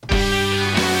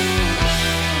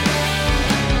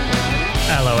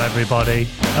everybody,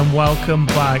 and welcome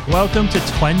back. Welcome to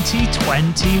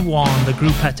 2021. The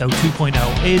Gruppetto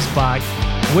 2.0 is back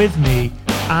with me,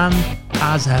 and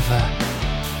as ever,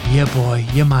 your boy,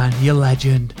 your man, your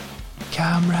legend,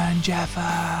 Cameron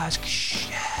Jeffers.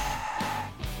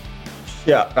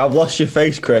 Yeah, I've lost your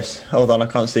face, Chris. Hold on, I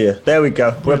can't see you. There we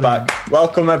go. We're back.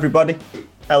 Welcome, everybody.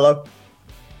 Hello.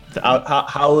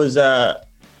 How's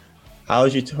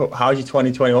your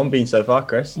 2021 been so far,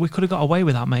 Chris? We could have got away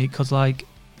with that, mate, because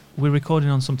we're recording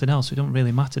on something else, so it don't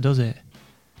really matter, does it?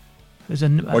 What do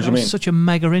you mean? Such a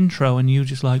mega intro, and you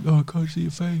just like, oh, I can't see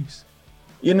your face.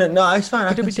 No, it's fine.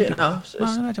 I can see it now.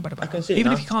 I can see it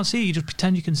Even now. if you can't see it, you just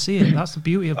pretend you can see it. That's the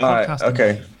beauty of podcasting.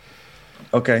 Right,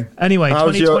 okay. Anyway,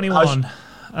 2021.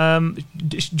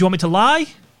 Do you want me to lie,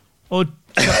 or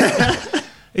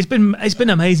it's been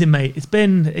amazing, mate. It's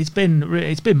been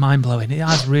mind blowing. It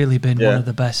has really been one of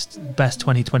the best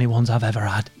 2021s I've ever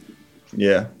had.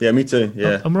 Yeah, me too.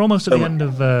 Yeah, and we're almost at the end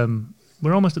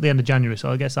of January, so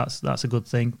I guess that's a good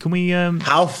thing. Can we?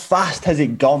 How fast has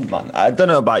it gone, man? I don't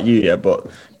know about you,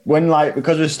 but when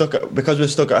because we're stuck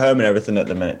at home and everything at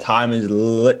the minute, time is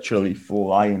literally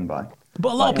flying by.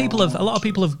 But a lot of people have.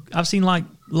 I've seen a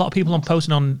lot of people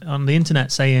posting on the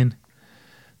internet saying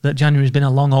that January's been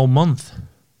a long old month.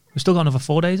 We've still got another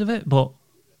 4 days of it, but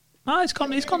it's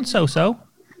gone so.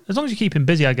 As long as you're keeping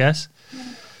busy, I guess.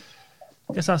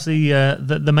 I guess that's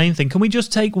the main thing. Can we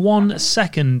just take 1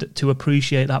 second to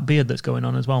appreciate that beard that's going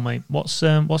on as well, mate? What's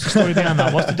the story behind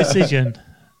that? What's the decision?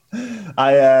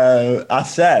 I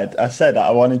said that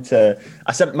I wanted to.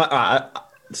 I said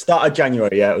start of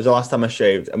January. Yeah, it was the last time I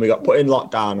shaved, and we got put in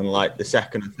lockdown on the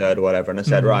second or third or whatever. And I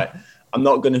said, right, I'm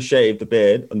not going to shave the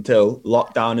beard until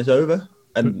lockdown is over.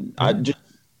 And I just.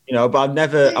 But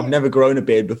I've never grown a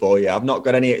beard before. Yeah, I've not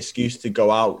got any excuse to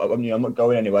go out. I'm not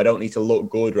going anywhere. I don't need to look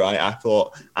good, right? I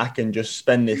thought I can just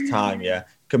spend this time,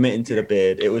 committing to the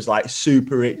beard. It was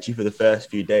super itchy for the first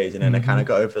few days, and then I kind of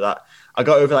got over that. I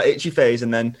got over that itchy phase,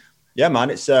 and then man,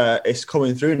 it's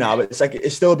coming through now. But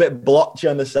it's still a bit blotchy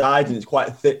on the sides, and it's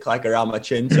quite thick, around my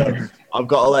chin. So I've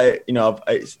got to let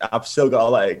it. I've still got to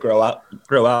let it grow out,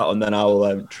 and then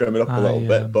I'll trim it up a little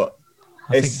bit, but.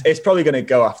 It's probably going to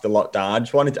go after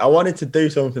lockdown. I wanted to do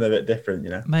something a bit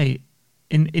different, Mate,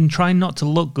 in trying not to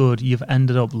look good, you've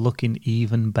ended up looking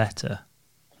even better.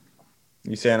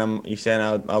 You saying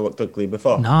I looked ugly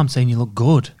before? No, I'm saying you look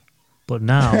good, but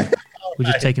now we're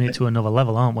just taking it to another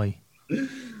level, aren't we?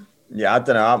 Yeah, I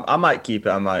don't know. I might keep it.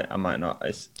 I might not.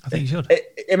 I think you should.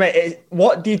 Mate,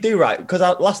 what do you do, right? Because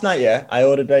last night, I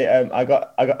ordered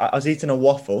I was eating a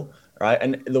waffle, right,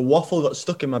 and the waffle got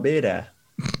stuck in my beard hair.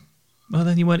 Well,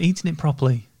 then you weren't eating it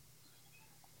properly.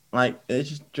 It's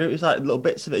just little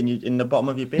bits of it in the bottom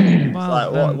of your beard.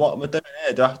 Well, what am I doing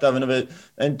here? Do I have to have another?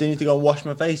 And do you need to go and wash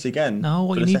my face again? No,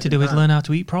 what you need to do is learn how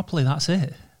to eat properly. That's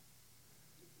it.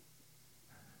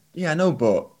 Yeah, I know,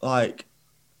 but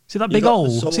see that big hole?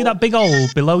 See that big hole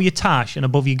below your tash and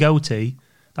above your goatee?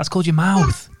 That's called your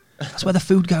mouth. That's where the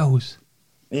food goes.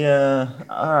 Yeah.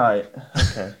 All right.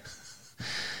 Okay.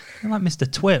 You're like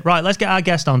Mr. Twit. Right, let's get our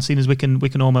guest on, seeing as we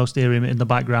can almost hear him in the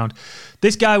background.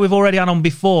 This guy we've already had on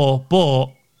before, but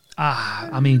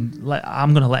I'm going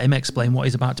to let him explain what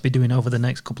he's about to be doing over the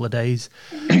next couple of days.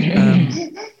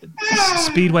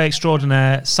 Speedway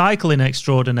extraordinaire, cycling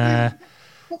extraordinaire,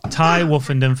 Ty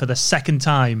Woffenden for the second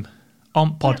time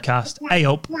on podcast. Hey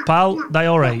up, pal, they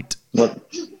all right.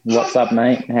 What's up,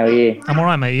 mate? How are you? I'm all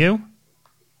right, mate. You?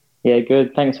 Yeah,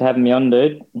 good. Thanks for having me on,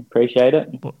 dude. Appreciate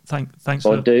it. But thanks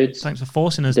for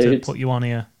forcing us to put you on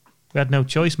here. We had no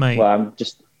choice, mate. Well,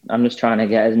 I'm just trying to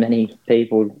get as many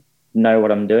people know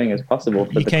what I'm doing as possible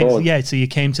for the cause. Yeah, so you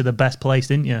came to the best place,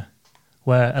 didn't you?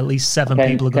 Where at least 7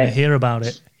 people are going to hear about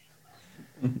it.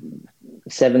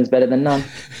 7's better than none.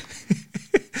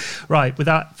 Right,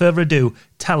 without further ado,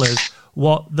 tell us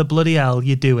what the bloody hell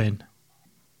you're doing,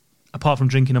 apart from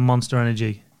drinking a Monster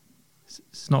Energy.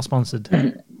 It's not sponsored.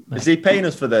 Is he paying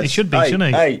us for this? He should be, shouldn't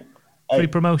he? Hey. Free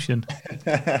promotion.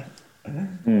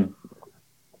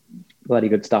 Bloody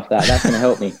good stuff. That's going to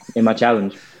help me in my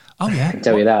challenge. Oh, yeah? I can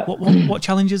tell you that. What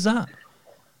challenge is that?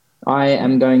 I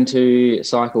am going to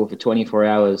cycle for 24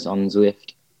 hours on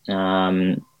Zwift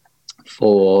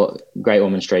for Great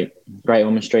Ormond Street. Great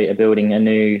Ormond Street are building a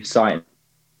new sight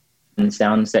and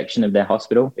sound section of their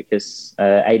hospital because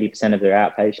 80% of their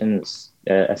outpatients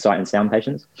are sight and sound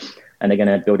patients. And they're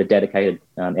going to build a dedicated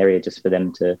area just for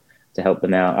them to help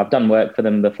them out. I've done work for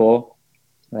them before.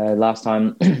 Last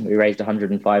time we raised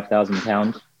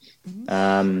 £105,000,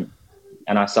 and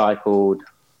I cycled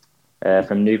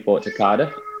from Newport to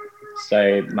Cardiff.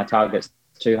 So my target's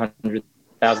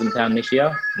 £200,000 this year,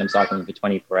 and I'm cycling for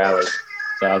 24 hours.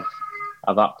 So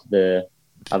I've upped the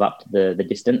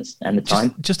distance and the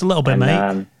time. Just a little bit,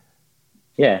 mate.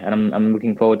 Yeah, and I'm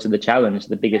looking forward to the challenge.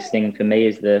 The biggest thing for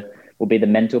me will be the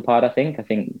mental part. I think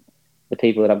the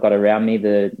people that I've got around me,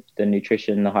 the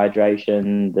nutrition, the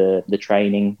hydration, the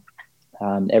training,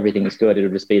 everything is good.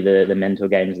 It'll just be the mental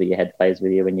games that your head plays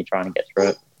with you when you're trying to get through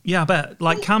it. Yeah, I bet.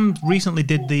 Like Cam recently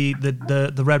did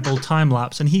the Red Bull time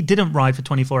lapse, and he didn't ride for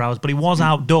 24 hours, but he was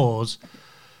outdoors.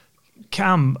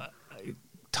 Cam,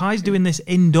 Ty's doing this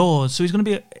indoors, so he's going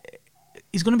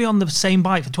to be on the same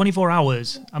bike for 24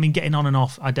 hours. I mean, getting on and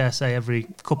off, I dare say, every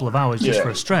couple of hours just for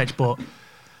a stretch. But,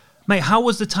 mate, how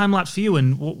was the time lapse for you?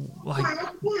 And,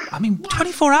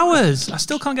 24 hours. I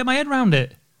still can't get my head around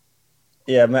it.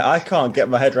 Yeah, mate, I can't get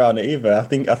my head around it either. I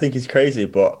think he's crazy,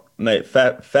 but, mate,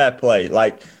 fair play.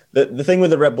 Like, the thing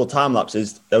with the Red Bull time lapse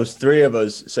is there was 3 of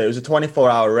us. So it was a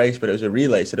 24-hour race, but it was a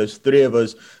relay. So there was 3 of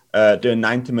us doing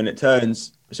 90-minute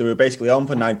turns. So we were basically on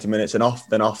for 90 minutes and off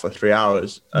for 3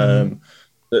 hours. So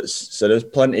there was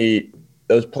plenty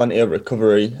of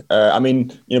recovery. I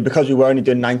mean, because we were only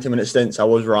doing 90-minute stints, I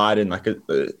was riding like a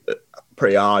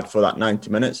pretty hard for that 90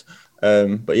 minutes.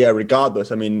 But yeah,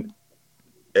 regardless, I mean,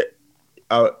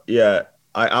 I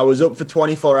was up for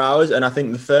 24 hours, and I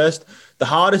think the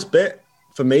hardest bit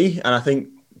for me, and I think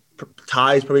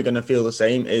Ty is probably going to feel the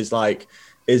same, is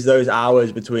those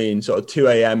hours between sort of 2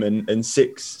 a.m. and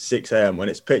 6 a.m. when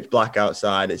it's pitch black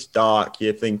outside, it's dark.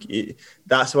 You think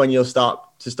that's when you'll start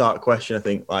questioning, I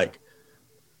think, like,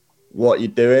 what you're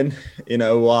doing,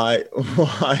 why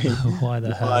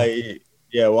the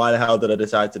hell? Why the hell did I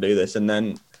decide to do this? And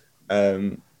then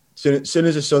soon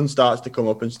as the sun starts to come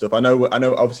up and stuff, I know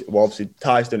obviously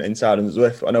Ty's doing it inside and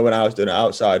Zwift. I know when I was doing it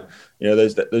outside,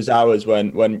 there's those hours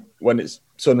when it's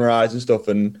sunrise and stuff,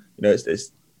 and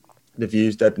it's the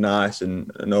view's dead nice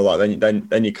and all that.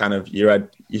 Then you kind of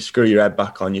you screw your head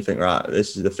back on. You think, right,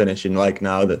 this is the finishing leg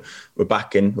now, that we're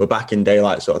back in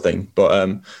daylight sort of thing. But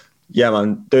yeah,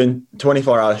 man, doing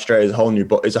 24 hours straight is a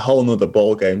whole nother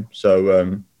ball game.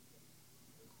 So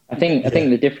I think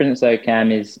the difference though,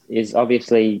 Cam, is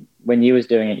obviously when you was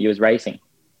doing it, you was racing.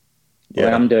 Yeah.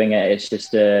 When I'm doing it, it's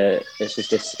just a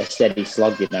steady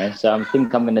slog, So I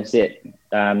think I'm going to sit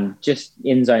just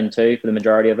in zone 2 for the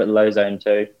majority of it, low zone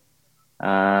 2.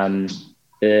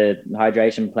 The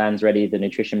hydration plan's ready, the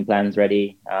nutrition plan's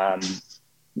ready.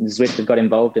 Zwift have got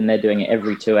involved and they're doing it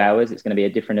every 2 hours. It's going to be a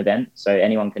different event, so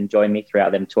anyone can join me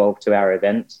throughout them 12 2-hour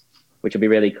events, which will be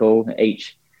really cool.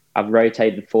 I've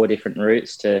rotated 4 different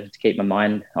routes to keep my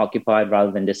mind occupied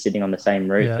rather than just sitting on the same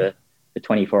route for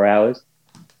 24 hours.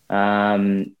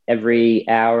 Every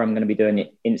hour I'm going to be doing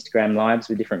Instagram lives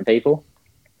with different people.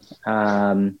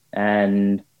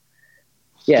 And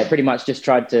yeah, pretty much just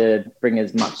tried to bring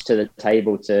as much to the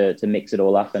table to mix it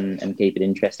all up and keep it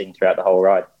interesting throughout the whole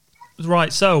ride.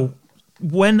 Right. So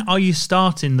when are you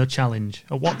starting the challenge?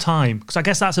 At what time? Because I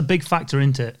guess that's a big factor,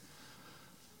 isn't it?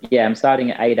 Yeah, I'm starting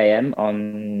at 8 a.m.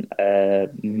 on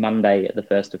Monday, the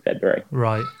 1st of February.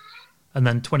 Right. And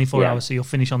then 24 hours, so you'll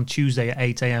finish on Tuesday at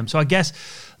 8 a.m. So I guess,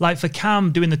 like for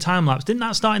Cam doing the time lapse, didn't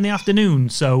that start in the afternoon?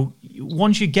 So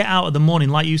once you get out of the morning,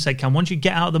 like you said, Cam, once you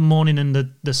get out of the morning and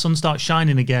the sun starts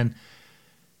shining again,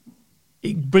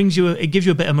 it gives you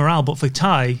a bit of morale. But for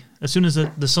Ty, as soon as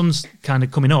the sun's kind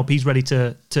of coming up, he's ready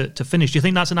to finish. Do you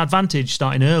think that's an advantage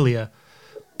starting earlier?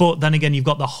 But then again, you've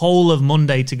got the whole of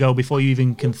Monday to go before you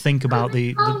even can think about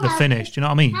the finish. Do you know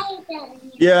what I mean?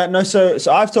 Yeah, no. So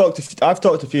I've talked to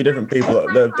a few different people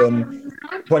that have done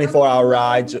 24-hour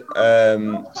rides.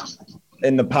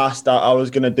 In the past, I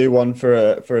was going to do one for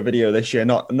a video this year,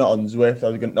 not on Zwift.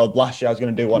 Last year I was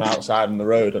going to do one outside on the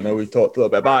road. I know we've talked a little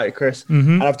bit about it, Chris.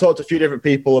 Mm-hmm. And I've talked to a few different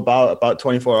people about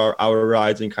 24-hour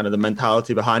rides and kind of the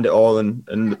mentality behind it all and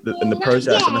the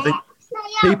process. And I think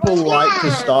people like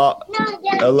to start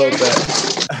a little bit.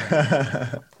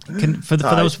 For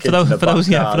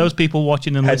those people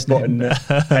watching and listening,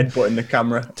 headbutting the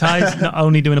camera. Ty's not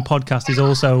only doing a podcast;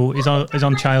 he's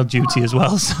on child duty as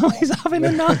well, so he's having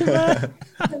a nightmare.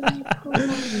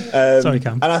 Sorry,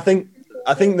 Cam. And I think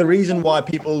the reason why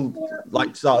people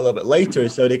like to start a little bit later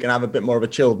is so they can have a bit more of a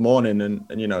chilled morning, and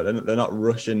they're not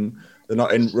rushing. They're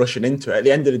not rushing into it. At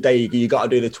the end of the day, you got to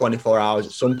do the 24 hours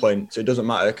at some point, so it doesn't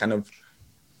matter kind of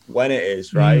when it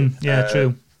is, right?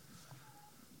 True.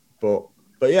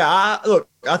 But yeah,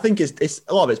 I think it's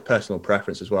a lot of it's personal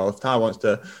preference as well. If Ty wants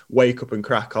to wake up and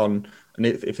crack on, and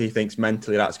if he thinks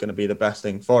mentally that's going to be the best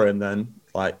thing for him, then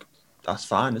that's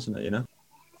fine, isn't it?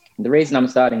 The reason I'm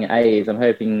starting at 8 is I'm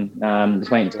hoping,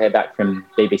 just waiting to hear back from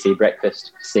BBC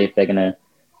Breakfast to see if they're going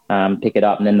to pick it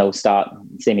up, and then they'll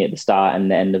see me at the start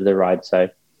and the end of the ride. So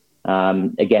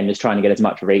again, just trying to get as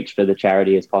much reach for the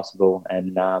charity as possible,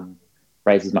 and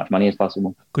raise as much money as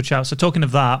possible. Good shout. So talking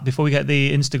of that, before we get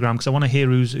the Instagram, because I want to hear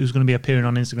who's going to be appearing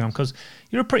on Instagram, because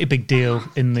you're a pretty big deal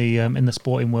in the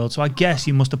sporting world. So I guess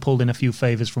you must have pulled in a few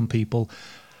favours from people.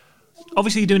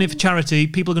 Obviously, you're doing it for charity.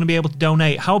 People are going to be able to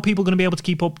donate. How are people going to be able to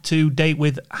keep up to date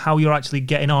with how you're actually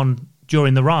getting on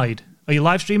during the ride? Are you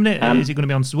live streaming it? Is it going to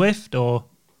be on Zwift or?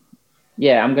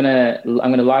 Yeah, I'm gonna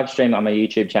live stream on my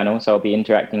YouTube channel, so I'll be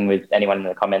interacting with anyone in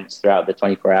the comments throughout the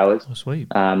 24 hours. Oh, sweet.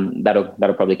 That'll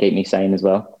probably keep me sane as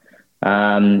well.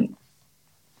 On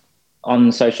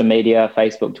social media,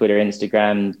 Facebook, Twitter,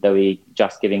 Instagram, there'll be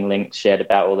Just Giving links shared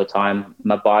about all the time. In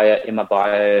my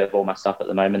bio of all my stuff at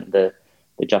the moment, the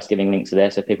Just Giving links are there,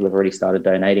 so people have already started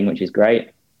donating, which is great.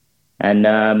 And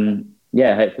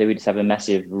hopefully we just have a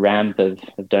massive ramp of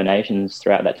donations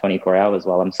throughout that 24 hours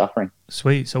while I'm suffering.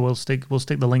 Sweet. So we'll stick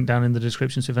the link down in the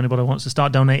description. So if anybody wants to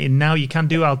start donating now, you can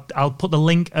do. I'll put the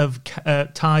link of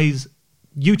Ty's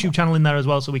YouTube channel in there as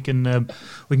well, so we can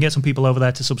get some people over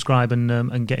there to subscribe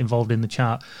and get involved in the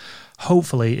chat.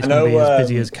 Hopefully, it's going to be as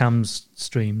busy as Cam's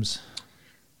streams.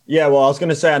 Yeah, well, I was going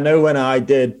to say, I know when I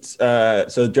did,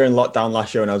 so during lockdown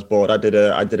last year when I was bored, I did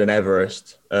an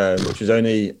Everest, which was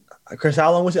only, Chris,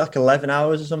 how long was it? Like 11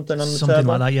 hours or something on the Something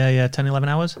turbo? like that, yeah, 10, 11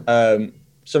 hours. 10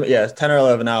 or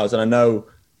 11 hours. And I know.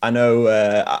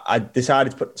 I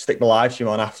decided to stick the live stream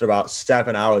on after about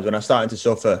 7 hours when I started to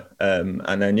suffer.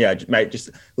 And then,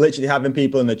 just literally having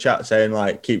people in the chat saying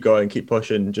like, keep going, keep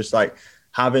pushing, just like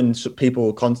having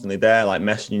people constantly there, like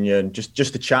messaging you and just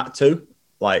to chat to,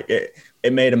 like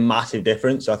it made a massive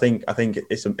difference. So I think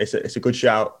it's a good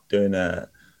shout doing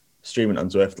streaming on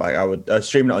Zwift. Like I would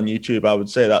streaming it on YouTube. I would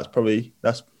say that's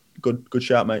good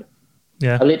shout, mate.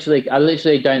 Yeah. I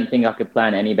literally don't think I could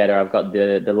plan any better. I've got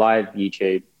the live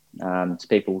YouTube to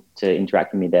people to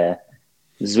interact with me there.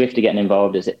 Zwift are getting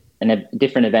involved is a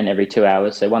different event every 2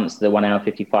 hours. So once the 1 hour,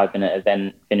 55-minute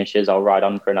event finishes, I'll ride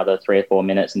on for another 3 or 4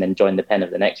 minutes and then join the pen of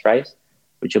the next race,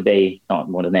 which will be not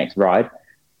more the next ride.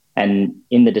 And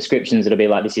in the descriptions, it'll be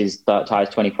like, this is Ty's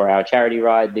 24-hour charity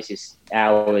ride. This is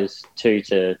hours 2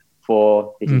 to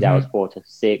 4. This is hours 4 to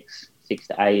 6, 6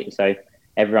 to 8. So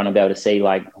everyone will be able to see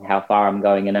like how far I'm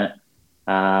going in it.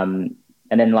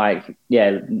 And then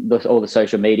all the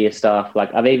social media stuff.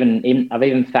 Like I've even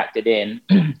factored in.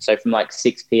 So from like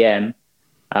 6 p.m,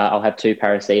 I'll have 2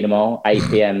 paracetamol. 8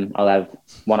 p.m, I'll have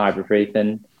 1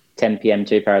 ibuprofen. 10 p.m,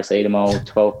 2 paracetamol.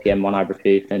 12 p.m, 1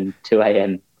 ibuprofen. 2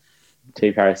 a.m,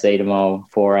 2 paracetamol.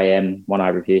 4 a.m, 1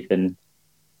 ibuprofen.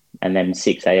 And then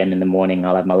 6 a.m. in the morning,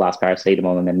 I'll have my last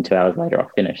paracetamol, and then 2 hours later, I'll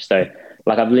finish. So,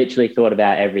 like, I've literally thought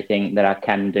about everything that I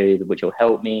can do, which will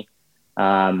help me.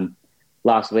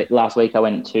 Last week, I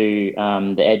went to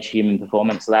the Edge Human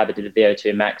Performance Lab. I did a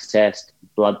VO2 max test,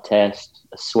 blood test,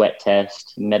 a sweat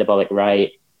test, metabolic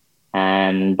rate,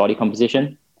 and body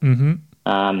composition.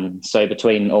 So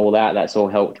between all that's all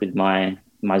helped with my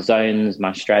zones,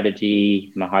 my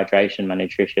strategy, my hydration, my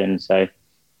nutrition. So,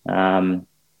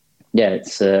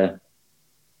 it's the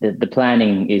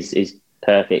planning is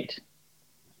perfect.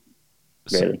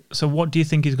 Really. So what do you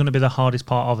think is going to be the hardest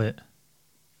part of it?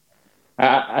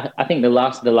 I think the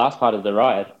last part of the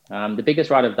ride. The biggest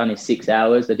ride I've done is 6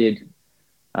 hours. I did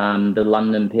the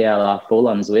London PLR full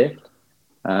on Zwift,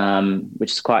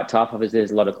 which is quite tough. Obviously,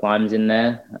 there's a lot of climbs in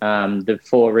there. The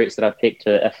 4 routes that I picked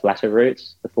are flatter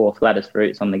routes, the 4 flattest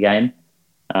routes on the game,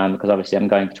 because obviously I'm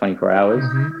going for 24 hours.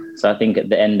 So I think at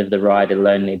the end of the ride, it'll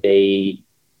only be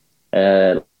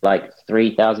like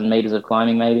 3,000 meters of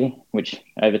climbing, maybe, which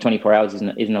over 24 hours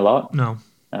isn't a lot. No,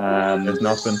 there's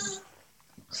nothing.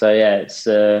 So yeah, it's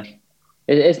going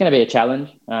to be a challenge.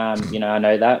 I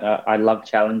know that. I love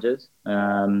challenges.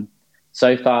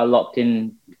 So far, locked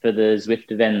in for the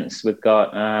Zwift events, we've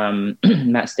got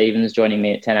Matt Stevens joining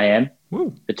me at 10 a.m.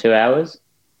 for 2 hours.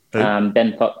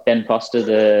 Ben Foster,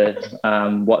 the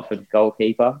Watford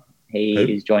goalkeeper, he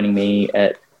is joining me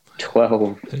at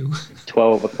 12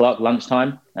 o'clock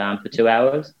lunchtime for 2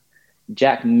 hours.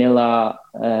 Jack Miller,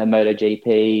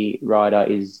 MotoGP rider,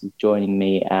 is joining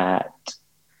me at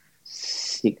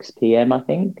 6 p.m, I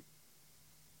think.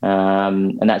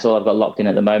 And that's all I've got locked in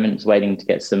at the moment. Just waiting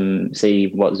to see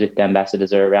what Zwift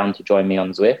ambassadors are around to join me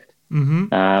on Zwift.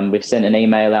 We've sent an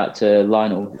email out to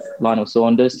Lionel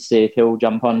Saunders to see if he'll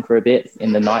jump on for a bit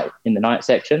in the night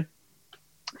section.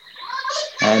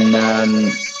 And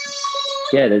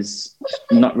there's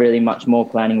not really much more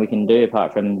planning we can do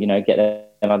apart from get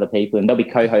other people, and they'll be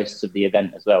co-hosts of the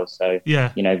event as well. So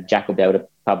Jack will be able to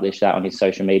publish that on his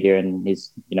social media, and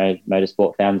his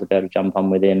motorsport fans will be able to jump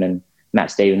on with him, and Matt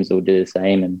Stevens will do the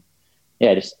same. And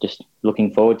just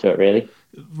looking forward to it, really.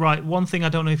 Right. One thing I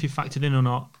don't know if you factored in or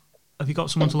not. Have you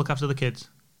got someone to look after the kids?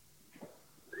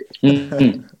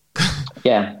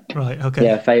 Yeah. Right. Okay.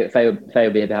 Yeah, Faye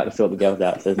will be about to sort the girls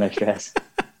out, so there's no stress.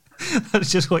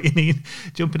 That's just what you need.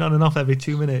 Jumping on and off every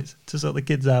 2 minutes to sort the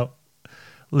kids out.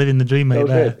 Living the dream, mate. All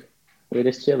There. good. We're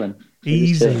just chilling.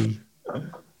 Easy.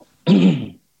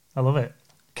 I love it.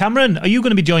 Cameron, are you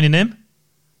going to be joining him?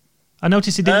 I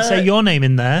noticed he didn't say your name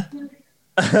in there.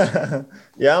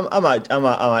 Yeah, I might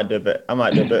do a bit. I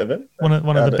might do a bit of it.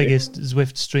 One of the biggest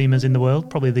Zwift streamers in the world,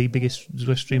 probably the biggest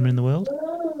Zwift streamer in the world.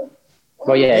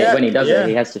 Well, yeah, when he does it,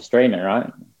 he has to stream it,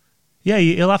 right? Yeah,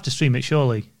 he'll have to stream it,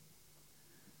 surely.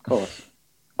 Of course.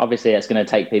 Obviously, it's going to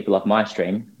take people off my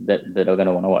stream that are going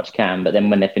to want to watch Cam, but then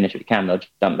when they finish with Cam, they'll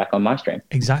jump back on my stream.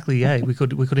 Exactly, yeah. We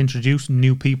could introduce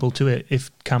new people to it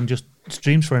if Cam just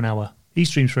streams for an hour. He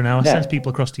streams for an hour, sends people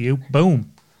across to you.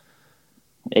 Boom.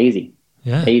 Easy.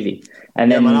 Yeah. Easy.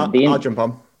 And then man, I'll jump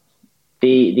on.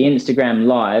 The Instagram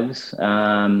lives,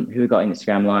 who we got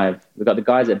Instagram live? We've got the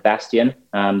guys at Bastion.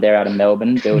 They're out of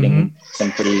Melbourne building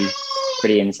some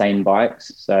pretty insane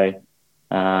bikes. So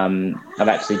I'm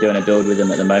actually doing a build with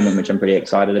them at the moment, which I'm pretty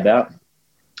excited about.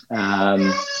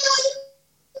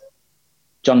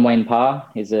 John Wayne Parr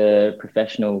is a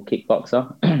professional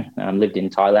kickboxer. Lived in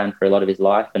Thailand for a lot of his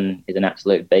life and is an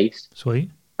absolute beast. Sweet.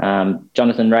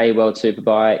 Jonathan Ray, World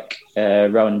Superbike.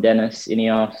 Rowan Dennis,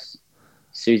 Ineos.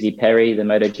 Susie Perry, the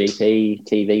MotoGP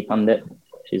TV pundit.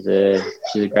 She's a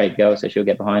great girl, so she'll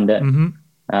get behind it. In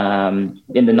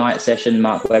the night session,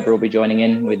 Mark Webber will be joining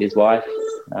in with his wife,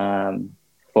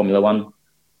 Formula One,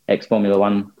 ex-Formula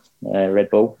One Red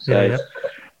Bull. So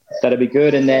that'll be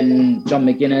good. And then John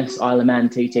McGuinness, Isle of Man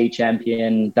TT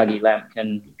champion, Dougie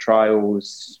Lampkin,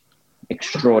 Trials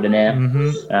extraordinaire.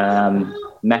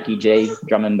 Mackie G,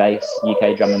 drum and bass,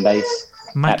 UK drum and bass.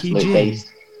 Mackie absolute G. Beast.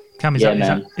 Cam, is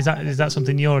that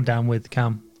something you're down with,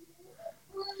 Cam?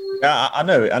 Yeah, I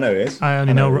know it is. I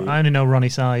only know Ronnie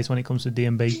Size when it comes to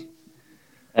DMB.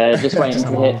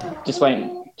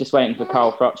 Just waiting for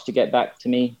Carl Frotch to get back to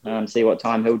me, see what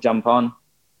time he'll jump on.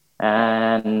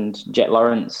 And Jet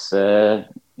Lawrence,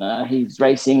 he's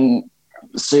racing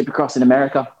Supercross in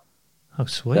America. Oh,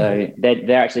 sweet! So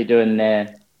they're actually doing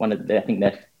their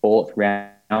fourth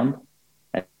round, and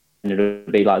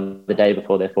it'll be like the day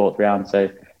before their fourth round. So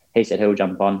he said he'll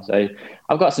jump on. So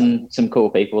I've got some cool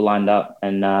people lined up,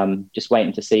 and just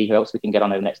waiting to see who else we can get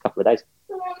on over the next couple of days.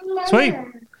 Sweet.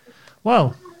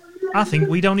 Well, I think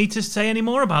we don't need to say any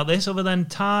more about this other than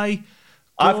Ty.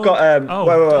 I've got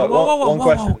one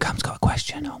question. Cam's got a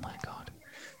question. Oh my god.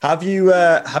 Have you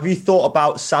thought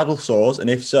about saddle sores, and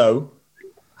if so,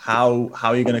 how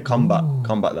are you going to combat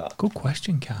that? Good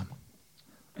question, Cam.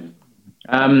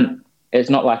 It's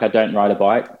not like I don't ride a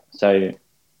bike, so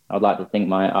I'd like to think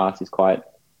my arse is quite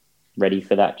ready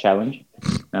for that challenge.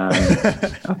 I've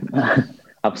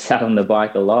sat on the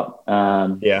bike a lot.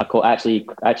 I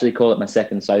actually call it my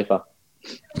second sofa.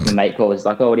 My mate calls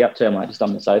like, "Oh, what are you up to?" I'm like, "Just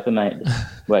on the sofa, mate,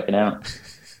 just working out."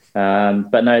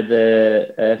 But no,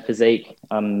 the physique.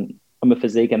 I'm a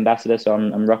physique ambassador, so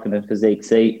I'm rocking a physique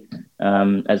seat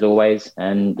as always,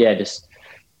 and just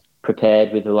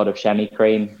prepared with a lot of chamois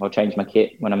cream. I'll change my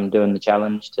kit when I'm doing the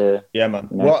challenge to. Yeah, man.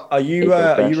 What are you?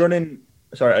 Are you running?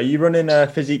 Sorry, are you running a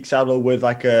physique saddle with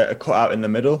like a cutout in the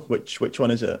middle? Which one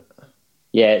is it?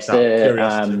 Yeah, it's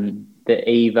the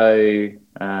Evo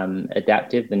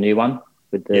Adaptive, the new one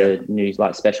with the new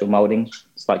like special molding.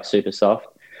 It's like super soft,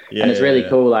 and it's really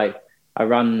cool. Like I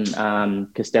run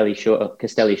Castelli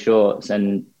shorts,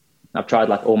 and I've tried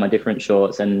like all my different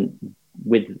shorts, and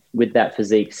with that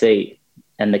physique seat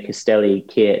and the Castelli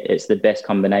kit, it's the best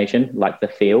combination. Like the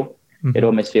feel, it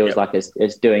almost feels like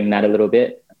it's doing that a little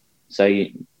bit. So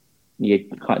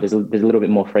there's a little bit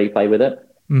more free play with it.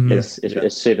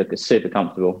 It's super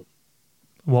comfortable.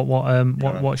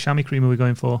 What chamois cream are we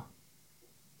going for?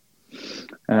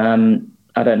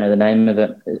 I don't know the name of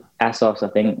it. Assos, I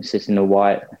think. It's just in a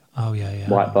white. Oh yeah.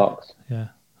 White box. Yeah,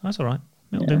 that's all right.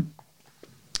 It'll do.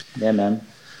 Yeah, man.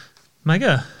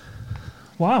 Mega.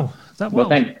 Wow. Well,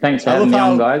 thanks for having me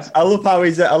on, guys. I love how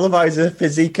he's a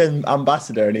physique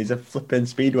ambassador and he's a flipping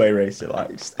speedway racer.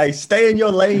 Like, hey, stay in your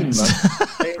lane,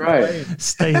 man.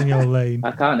 Stay in your lane.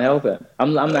 I can't help it.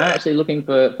 I'm actually looking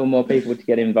for more people to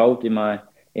get involved in my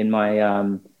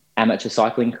amateur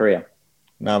cycling career.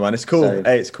 No, man, it's cool.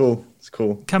 Hey, it's cool. It's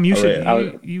cool. Cam, you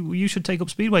should take up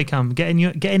speedway. Cam, get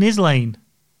in his lane.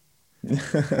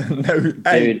 No,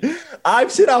 hey,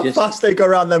 I've seen how fast they go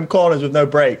around them corners with no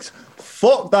brakes.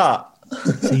 Fuck that.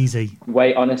 It's easy.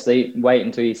 Wait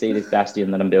until you see this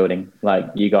Bastion that I'm building. Like,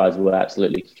 you guys will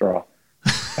absolutely throw.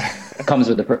 comes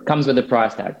with the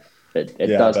price tag. It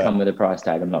does come with a price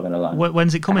tag. I'm not going to lie.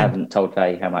 When's it coming? I haven't told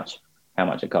Faye how much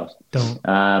it costs.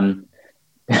 Don't.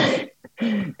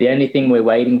 The only thing we're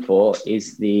waiting for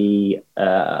is the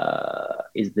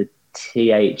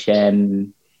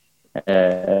THM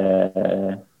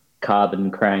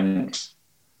carbon crank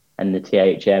and the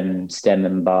THM stem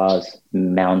and bars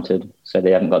mounted, so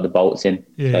they haven't got the bolts in.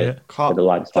 Yeah. So the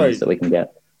lightest ones that we can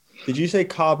get. Did you say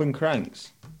carbon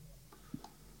cranks?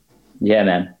 Yeah,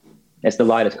 man. It's the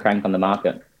lightest crank on the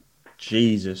market.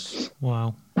 Jesus.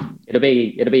 Wow. It'll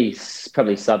be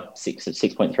probably sub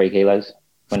 6.3 kilos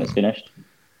when it's finished.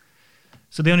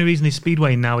 So the only reason he's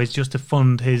speedwaying now is just to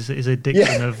fund his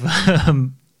addiction of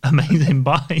amazing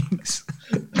bikes.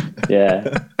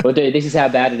 Yeah. Well, dude, this is how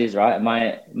bad it is, right?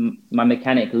 My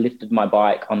mechanic lifted my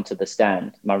bike onto the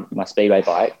stand, my speedway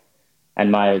bike,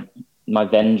 and my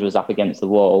Venge was up against the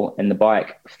wall, and the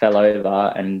bike fell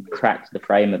over and cracked the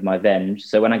frame of my Venge.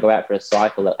 So when I go out for a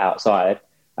cycle outside,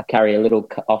 I carry a little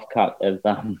offcut of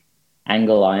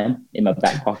angle iron in my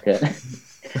back pocket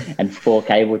and 4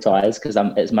 cable ties because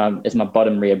it's my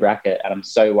bottom rear bracket, and I'm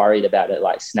so worried about it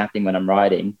like snapping when I'm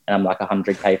riding, and I'm like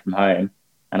 100k from home,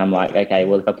 and I'm like, okay,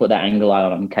 well if I put that angle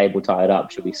iron on and cable tie it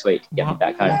up, should be sweet to get me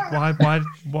back home.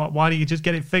 Why do you just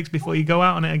get it fixed before you go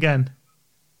out on it again?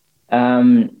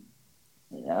 Well,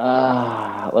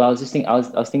 I was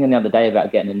thinking the other day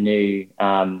about getting a new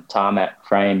tarmac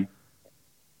frame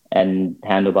and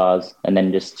handlebars, and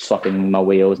then just swapping my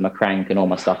wheels, my crank, and all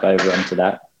my stuff over onto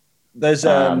that. There's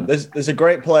a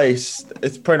great place.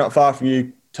 It's probably not far from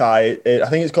you, Ty. I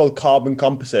think it's called Carbon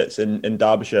Composites in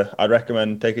Derbyshire. I'd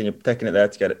recommend taking it there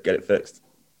to get it fixed.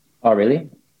 Oh, really?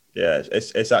 Yeah,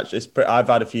 it's actually I've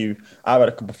had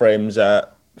a couple of frames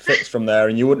fixed from there,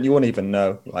 and you wouldn't even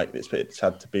know. Like it's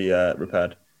had to be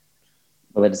repaired.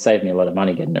 Well, it'd save me a lot of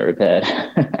money getting it repaired.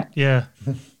 Yeah,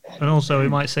 and also it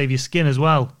might save your skin as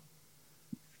well.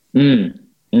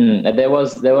 There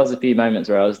was a few moments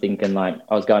where I was thinking, like,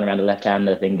 I was going around the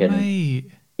left-hander thinking,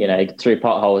 Mate. you know, through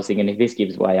potholes, thinking if this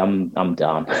gives way, I'm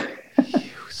done. You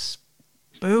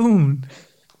spoon.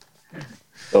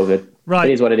 All good. Right.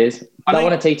 It is what it is. I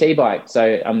want a TT bike,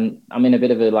 so I'm in a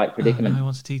bit of a predicament. I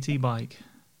want a TT bike.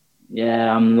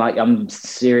 Yeah, I'm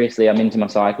into my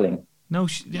cycling. No,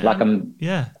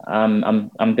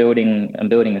 I'm building a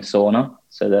sauna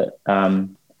so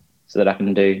that I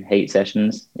can do heat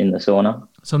sessions in the sauna.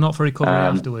 So not for recovery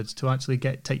afterwards, to actually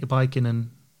take your bike in and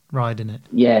ride in it.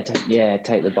 Yeah,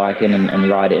 take the bike in and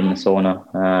ride it in the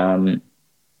sauna,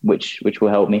 which will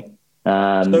help me.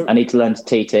 I need to learn to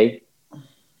TT.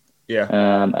 Yeah.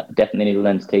 I definitely need to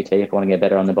learn to TT if I want to get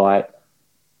better on the bike.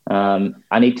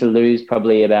 I need to lose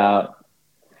probably about.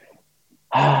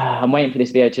 I'm waiting for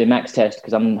this VO2 max test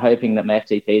because I'm hoping that my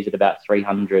FTP is at about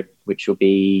 300, which will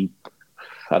be,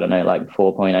 I don't know, like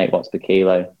 4.8 watts per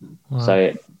kilo. Wow.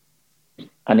 So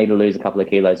I need to lose a couple of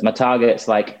kilos. My target's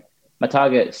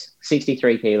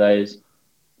 63 kilos,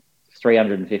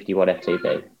 350 watt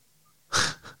FTP.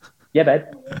 Yeah, babe.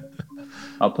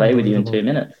 I'll play with you in 2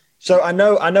 minutes. So I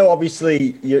know.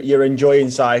 Obviously, you're enjoying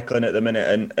cycling at the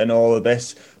minute and all of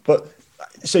this, but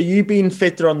so you've been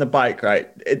fitter on the bike,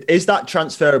 right? Is that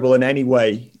transferable in any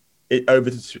way over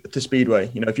to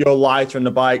speedway? You know, if you're lighter on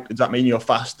the bike, does that mean you're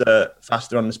faster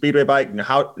on the speedway bike? You know,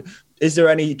 how is there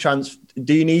any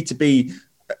do you need to be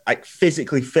like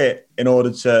physically fit in order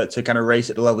to kind of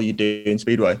race at the level you do in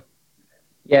speedway?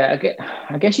 Yeah,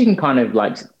 I guess you can kind of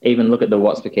like even look at the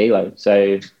watts per kilo.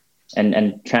 So.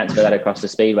 And transfer that across the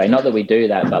speedway. Not that we do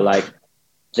that, but like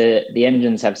the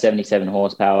engines have 77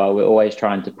 horsepower. We're always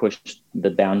trying to push the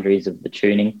boundaries of the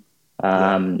tuning.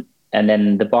 And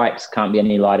then the bikes can't be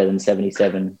any lighter than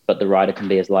 77, but the rider can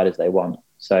be as light as they want.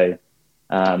 So,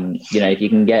 if you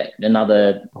can get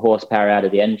another horsepower out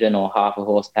of the engine or half a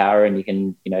horsepower and you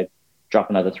can, drop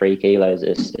another 3 kilos,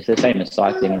 it's the same as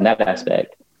cycling in that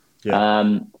aspect.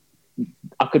 Yeah.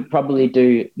 I could probably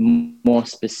do more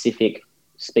specific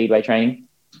speedway training,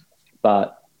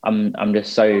 but I'm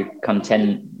just so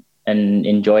content and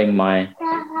enjoying my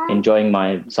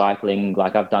cycling.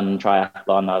 Like I've done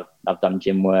triathlon, I've done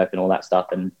gym work and all that stuff,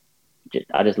 and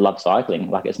I just love cycling.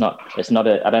 Like it's not I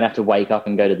don't have to wake up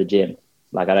and go to the gym.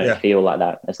 Like I don't feel like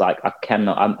that. It's like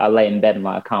I lay in bed and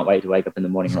like I can't wait to wake up in the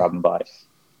morning and ride my bike.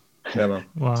 Yeah, man.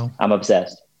 Wow. I'm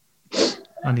obsessed.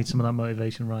 I need some of that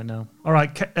motivation right now. All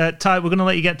right, Ty, we're going to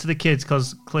let you get to the kids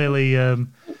because clearly you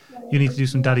need to do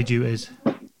some daddy duties.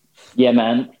 Yeah,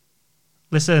 man.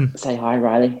 Listen. Say hi,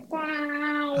 Riley.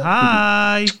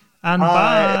 Hi. And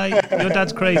bye. Your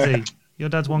dad's crazy. Your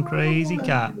dad's one crazy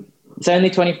cat. It's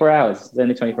only 24 hours. It's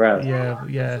only 24 hours.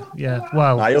 Yeah.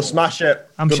 Well, Nah, you'll smash it.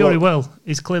 I'm Good sure luck. he will.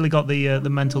 He's clearly got the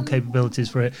mental capabilities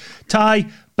for it. Ty,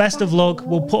 best of luck.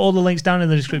 We'll put all the links down in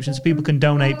the description so people can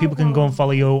donate. People can go and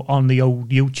follow you on the old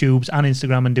YouTubes and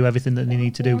Instagram and do everything that they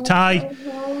need to do. Ty,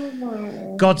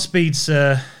 Godspeed,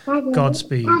 sir.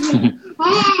 Godspeed.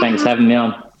 Thanks for having me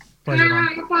on. Pleasure,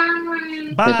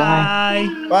 man. Bye.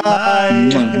 Bye.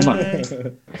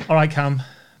 All right, Cam,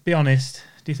 be honest.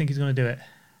 Do you think he's going to do it?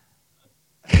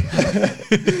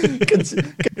 Considering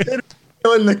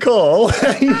the call.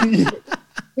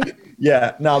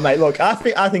 Yeah, no, mate. Look, I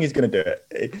think he's going to do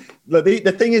it. Look,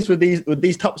 the thing is with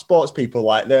these top sports people,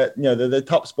 like they're the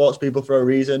top sports people for a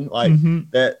reason. Like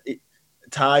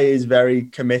Ty is very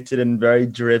committed and very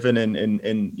driven in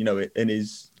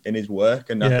his work,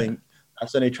 and I think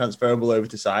that's only transferable over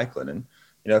to cycling. And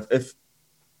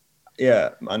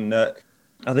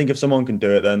I think if someone can do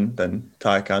it, then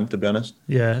Ty can. To be honest,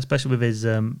 yeah, especially with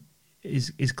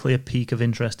his clear peak of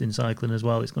interest in cycling as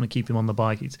well. It's going to keep him on the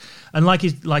bike. And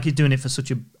he's doing it for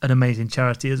such an amazing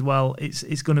charity as well.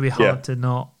 It's going to be hard to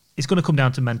not. It's going to come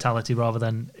down to mentality rather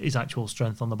than his actual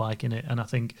strength on the bike in it. And I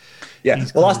think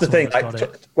well, that's the thing.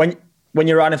 Like when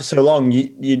you're riding for so long,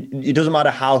 it doesn't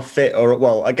matter how fit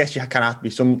I guess you can have to be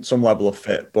some level of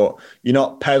fit, but you're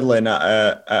not pedaling at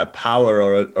a power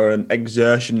or an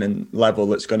exertion and level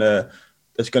that's gonna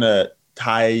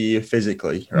tire you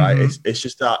physically, right? Mm-hmm. It's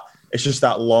just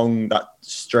that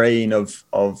strain of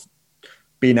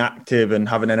being active and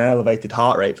having an elevated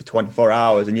heart rate for 24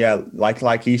 hours. And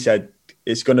like he said,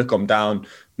 it's going to come down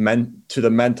to the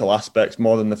mental aspects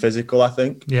more than the physical, I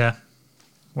think. Yeah.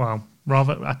 Wow.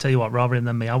 I tell you what, rather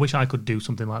than me, I wish I could do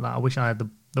something like that. I wish I had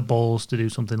the balls to do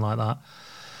something like that.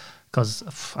 Because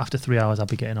after 3 hours, I'd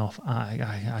be getting off.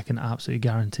 I can absolutely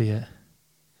guarantee it.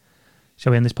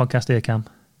 Shall we end this podcast here, Cam?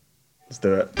 Let's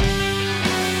do it.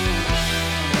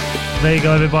 There you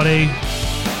go, everybody.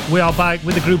 We are back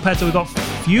with the group head, so we've got a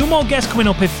few more guests coming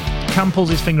up if Cam pulls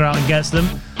his finger out and gets them.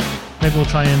 Maybe we'll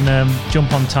try and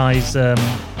jump on Ty's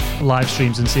live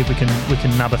streams and see if we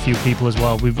can nab a few people as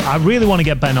well. I really want to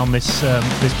get Ben on this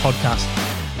podcast.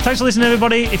 Thanks for listening,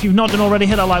 everybody. If you've not done already,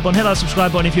 hit that like button, hit that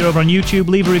subscribe button. If you're over on YouTube,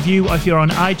 leave a review. Or if you're on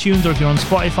iTunes, or if you're on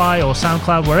Spotify or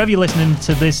SoundCloud, wherever you're listening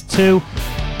to this too.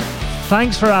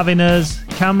 Thanks for having us.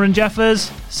 Cameron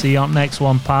Jeffers, see you on next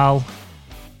one, pal.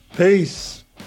 Peace.